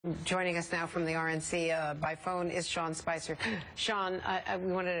Joining us now from the RNC by phone is Sean Spicer. Sean,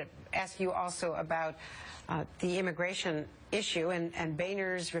 we wanted to ask you also about the immigration issue and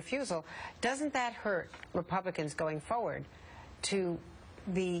Boehner's refusal. Doesn't that hurt Republicans going forward to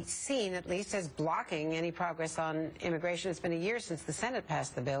be seen, at least, as blocking any progress on immigration? It's been a year since the Senate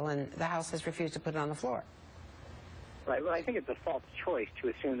passed the bill, and the House has refused to put it on the floor. Right. Well, I think it's a false choice to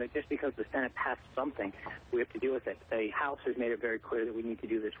assume that just because the Senate passed something, we have to deal with it. The House has made it very clear that we need to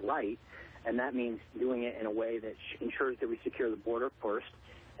do this right, and that means doing it in a way that ensures that we secure the border first,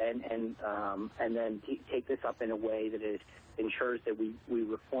 and then take this up in a way that ensures that we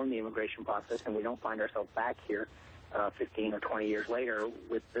reform the immigration process and we don't find ourselves back here 15 or 20 years later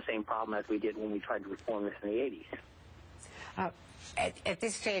with the same problem as we did when we tried to reform this in the 80s. At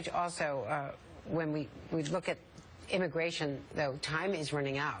this stage, also, when we look at immigration, though, time is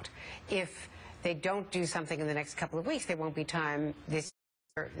running out. If they don't do something in the next couple of weeks, there won't be time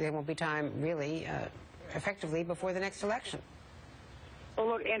there won't be time really effectively before the next election. Well,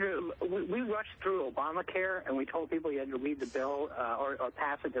 look, Andrew, we rushed through Obamacare, and we told people you had to read the bill or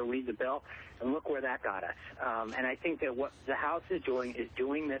pass it to read the bill, and look where that got us. And I think that what the House is doing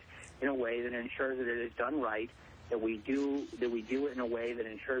this in a way that ensures that it is done right, that we do it in a way that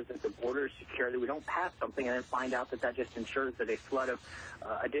ensures that the border is secure, that we don't pass something and then find out that just ensures that a flood of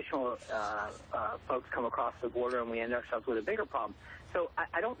additional folks come across the border and we end ourselves with a bigger problem. So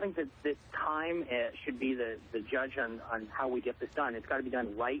I don't think that time should be the judge on how we get this done. It's got to be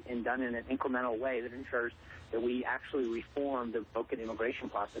done right and done in an incremental way that ensures that we actually reform the broken immigration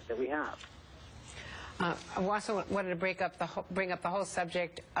process that we have. I also wanted to bring up the whole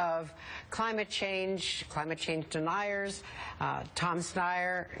subject of climate change deniers. Tom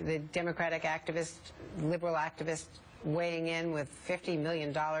Steyer, the Democratic activist, liberal activist, weighing in with $50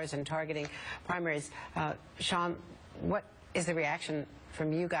 million in targeting primaries. Sean, what is the reaction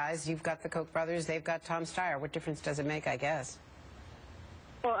from you guys? You've got the Koch brothers, they've got Tom Steyer. What difference does it make, I guess?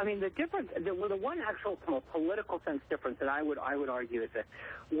 Well, I mean, the difference, the one actual, from a political sense, difference that I would argue is that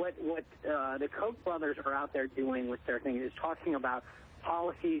what the Koch brothers are out there doing with their thing is talking about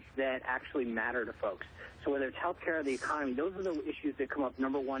policies that actually matter to folks. So whether it's health care or the economy, those are the issues that come up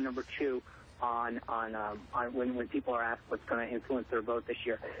number one, number two on when people are asked what's going to influence their vote this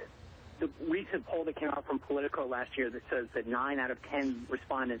year. The recent poll that came out from Politico last year that says that 9 out of 10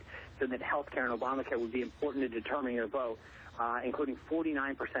 respondents said that health care and Obamacare would be important to determining their vote, including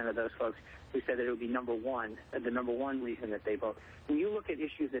 49% of those folks who said that it would be the number one reason that they vote. When you look at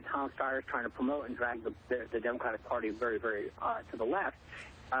issues that Tom Steyer is trying to promote and drag the Democratic Party very, very to the left,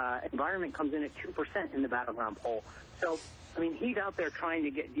 environment comes in at 2% in the battleground poll. So, I mean, he's out there trying to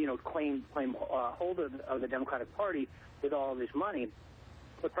get, claim hold of the Democratic Party with all of his money.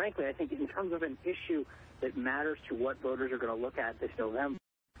 But frankly, I think in terms of an issue that matters to what voters are going to look at this November,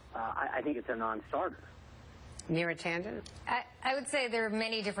 I think it's a non-starter. Neera Tanden? I would say there are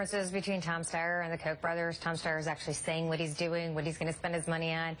many differences between Tom Steyer and the Koch brothers. Tom Steyer is actually saying what he's doing, what he's going to spend his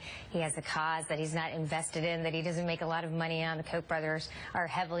money on. He has a cause that he's not invested in, that he doesn't make a lot of money on. The Koch brothers are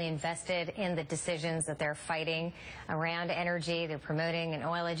heavily invested in the decisions that they're fighting around energy. They're promoting an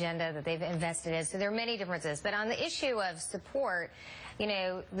oil agenda that they've invested in. So there are many differences. But on the issue of support,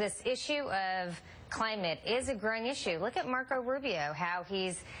 this issue of climate is a growing issue. Look at Marco Rubio, how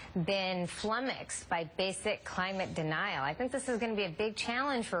he's been flummoxed by basic climate denial. I think this is going to be a big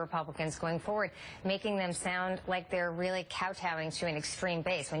challenge for Republicans going forward, making them sound like they're really kowtowing to an extreme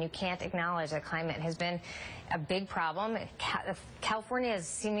base when you can't acknowledge that climate has been a big problem. California is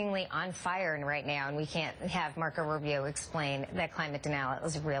seemingly on fire right now, and we can't have Marco Rubio explain that climate denial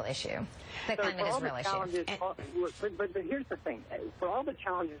is a real issue. That climate is a real issue. But here's the thing. For all the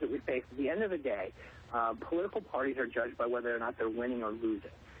challenges that we face, at the end of the day, political parties are judged by whether or not they're winning or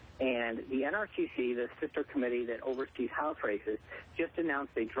losing. And the NRCC, the sister committee that oversees House races, just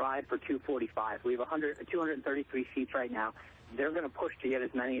announced a drive for 245. We have 233 seats right now. They're going to push to get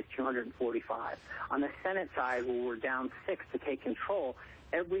as many as 245. On the Senate side, where we're down 6 to take control,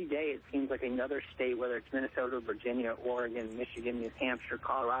 every day it seems like another state, whether it's Minnesota, Virginia, Oregon, Michigan, New Hampshire,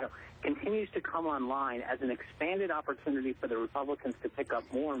 Colorado, continues to come online as an expanded opportunity for the Republicans to pick up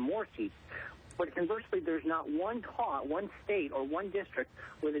more and more seats. But conversely, there's not one state or one district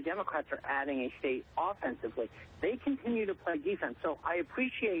where the Democrats are adding a state offensively. They continue to play defense. So I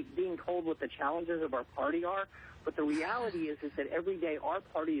appreciate being told what the challenges of our party are, but the reality is that every day our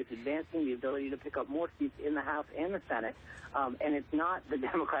party is advancing the ability to pick up more seats in the House and the Senate, and it's not the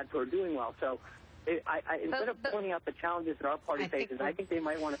Democrats who are doing well. So instead of pointing out the challenges that our party faces, I think they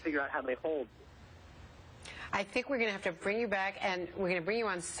might want to figure out how they hold. I think we're going to have to bring you back, and we're going to bring you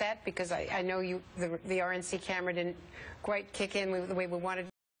on set because I know the RNC camera didn't quite kick in the way we wanted.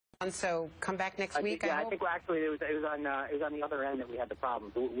 So come back next week. I think actually it was on the other end that we had the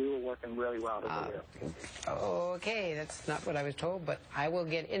problem. We were working really well. Okay, that's not what I was told, but I will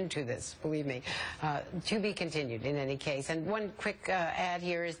get into this. Believe me, to be continued in any case. And one quick ad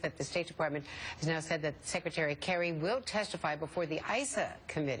here is that the State Department has now said that Secretary Kerry will testify before the ISA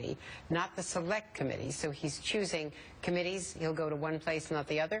committee, not the Select Committee. So he's choosing committees. He'll go to one place, not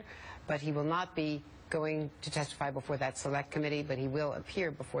the other, but he will not be going to testify before that Select Committee, but he will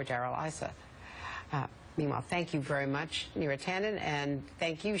appear before Darrell Issa. Meanwhile, thank you very much, Neera Tanden, and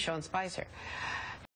thank you, Sean Spicer.